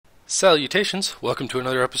Salutations! Welcome to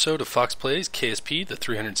another episode of Foxx Plays, KSP, the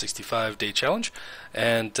 365-day challenge.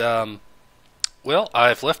 And, well,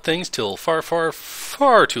 I've left things till far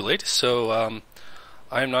too late, so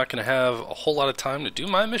I'm not going to have a whole lot of time to do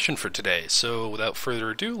my mission for today. So, without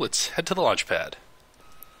further ado, let's head to the launch pad.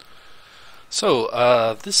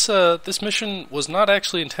 So, this mission was not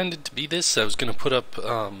actually intended to be this. I was going to put up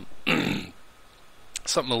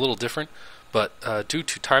something a little different. But due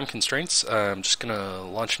to time constraints, I'm just going to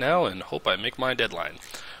launch now and hope I make my deadline.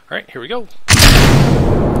 Alright, here we go.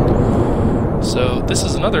 So this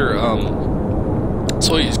is another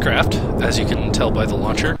Soyuz craft, as you can tell by the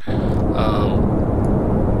launcher. I'm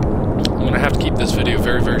going to have to keep this video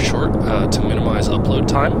very short to minimize upload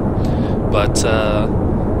time. But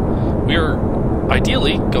we are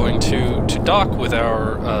ideally going to dock with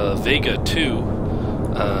our Vega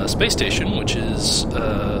 2 space station, which is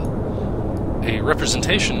a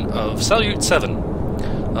representation of Salyut 7.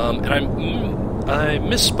 And I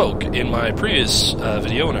misspoke in my previous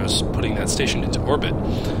video when I was putting that station into orbit,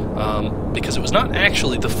 because it was not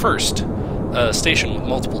actually the first station with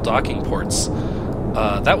multiple docking ports.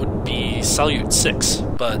 That would be Salyut 6,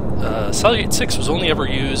 but Salyut 6 was only ever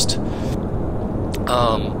used...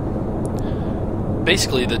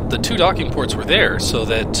 basically, the two docking ports were there so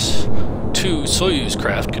that two Soyuz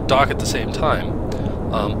craft could dock at the same time,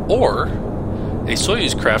 or a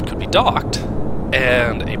Soyuz craft could be docked,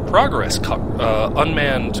 and a Progress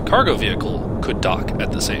unmanned cargo vehicle could dock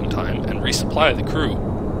at the same time and resupply the crew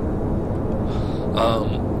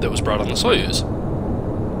that was brought on the Soyuz.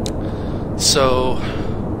 So,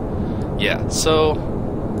 yeah, so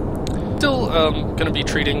still going to be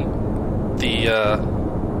treating the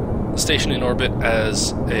station in orbit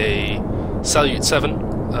as a Salyut 7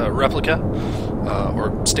 replica,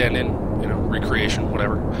 or stand-in, you know, recreation,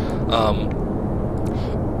 whatever.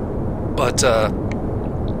 But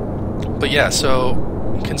yeah, so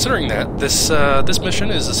considering that, this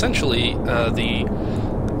mission is essentially the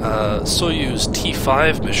Soyuz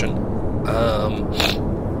T5 mission,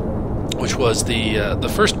 which was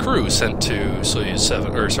the first crew sent to Soyuz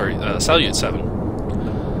 7, or sorry, Salyut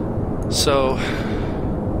 7. So,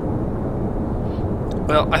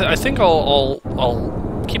 well, I think I'll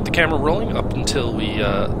keep the camera rolling up until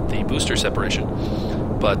the booster separation.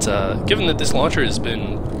 But given that this launcher has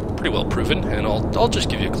been pretty well proven, and I'll just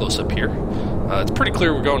give you a close-up here. It's pretty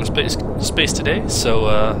clear we're going to space today, so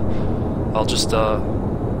I'll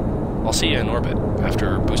see you in orbit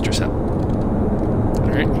after booster set.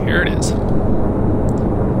 Alright, here it is.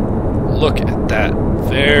 Look at that.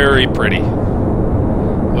 Very pretty.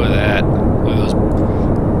 Look at that. Look at those.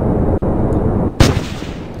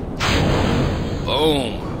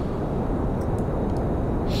 Boom.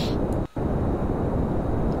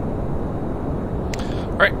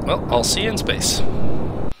 Alright, well, I'll see you in space.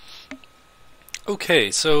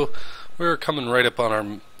 Okay, so we're coming right up on our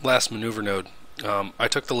last maneuver node. I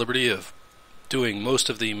took the liberty of doing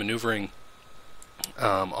most of the maneuvering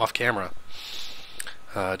off camera,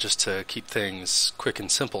 just to keep things quick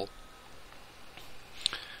and simple.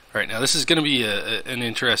 Alright, now this is going to be an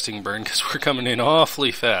interesting burn because we're coming in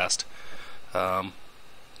awfully fast. So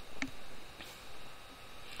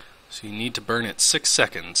you need to burn it 6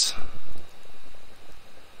 seconds.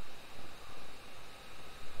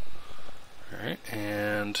 Alright,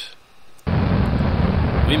 and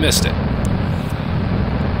we missed it.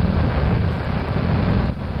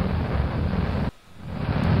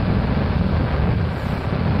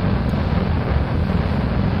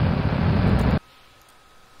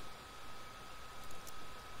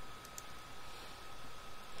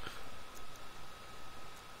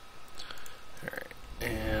 Alright,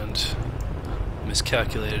 and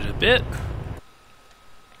miscalculated a bit.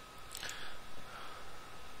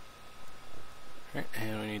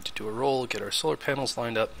 And we need to do a roll, get our solar panels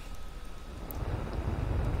lined up.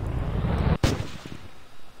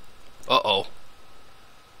 Uh-oh.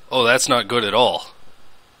 Oh, that's not good at all.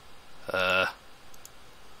 Alright,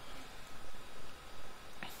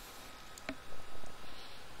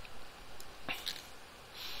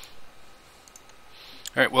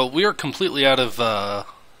 well, we are completely out of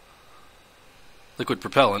liquid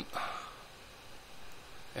propellant.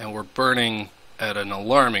 And we're burning at an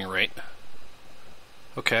alarming rate.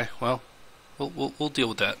 Okay, well, we'll deal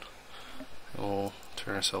with that. We'll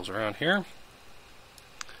turn ourselves around here.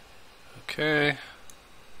 Okay.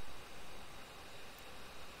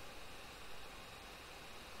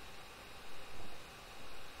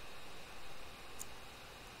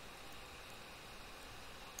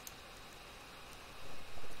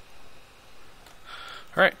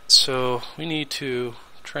 Alright, so we need to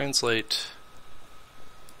translate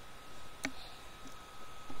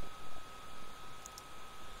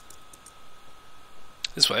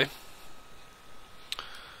This way.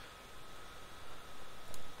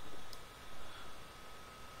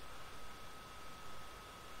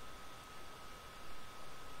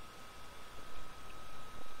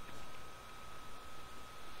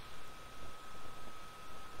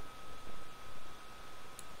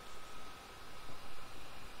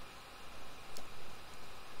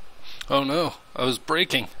 Oh no, I was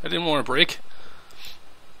braking. I didn't want to brake.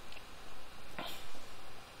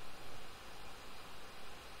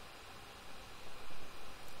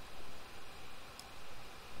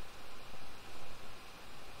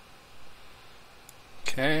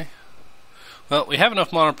 Okay. Well, we have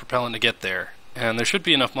enough monopropellant to get there, and there should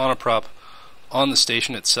be enough monoprop on the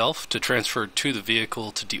station itself to transfer to the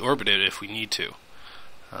vehicle to deorbit it if we need to.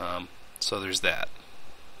 So there's that.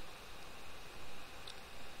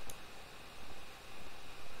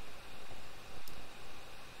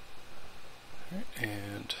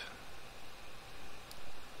 And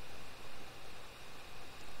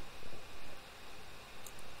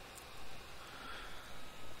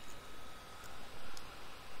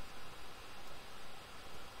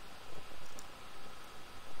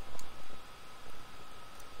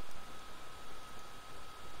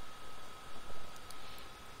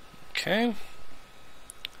okay.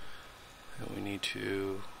 And we need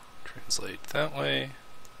to translate that way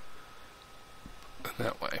and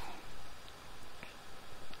that way.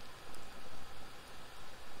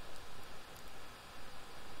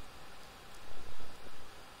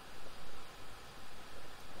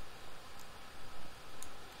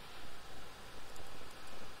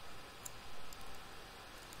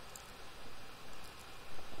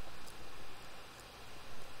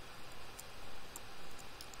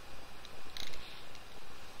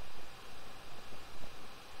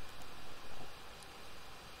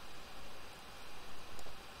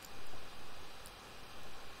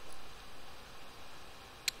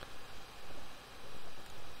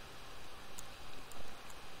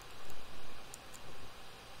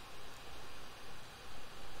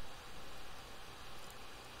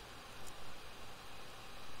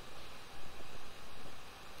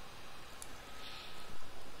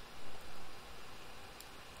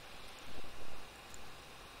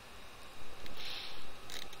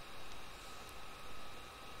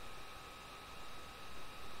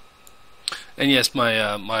 And yes,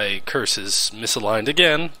 my curse is misaligned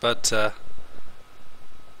again, but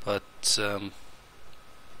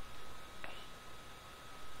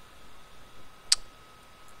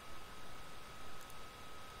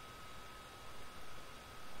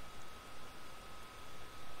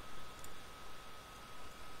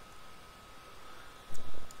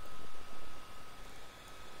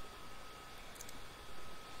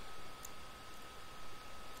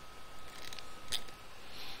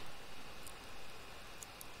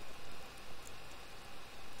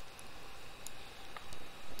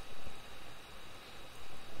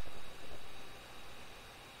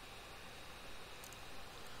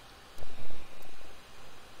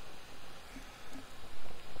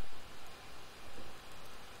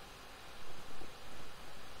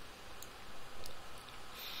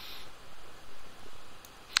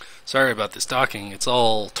sorry about this docking. It's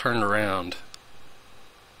all turned around.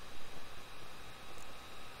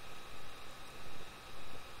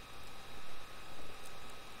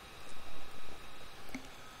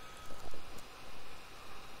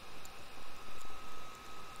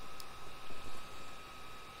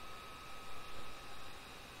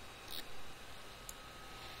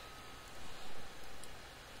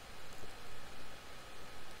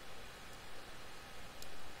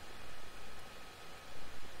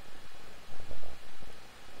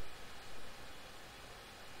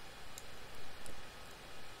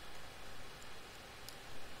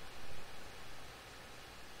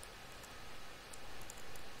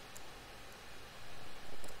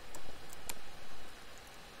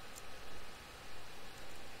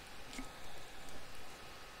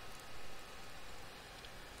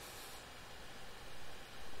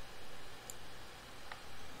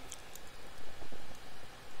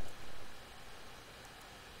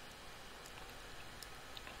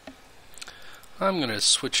 I'm going to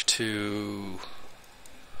switch to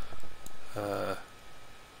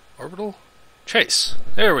orbital chase.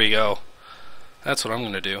 There we go. That's what I'm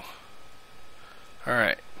going to do.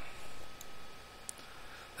 Alright.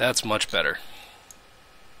 That's much better.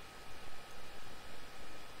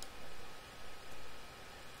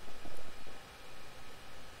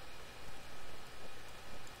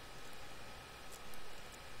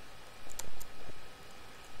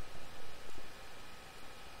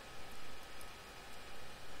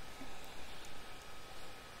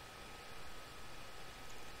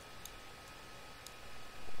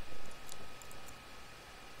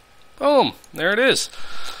 Boom! There it is.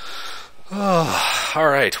 Oh,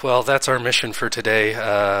 alright, well, that's our mission for today.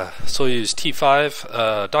 Soyuz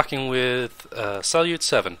T5, docking with Salyut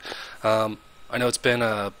 7. I know it's been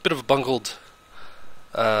a bit of a bungled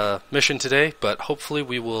mission today, but hopefully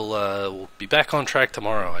we'll be back on track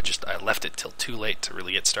tomorrow. I left it till too late to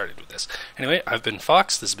really get started with this. Anyway, I've been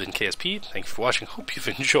Fox, this has been KSP. Thank you for watching, hope you've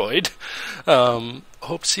enjoyed.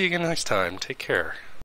 Hope to see you again next time. Take care.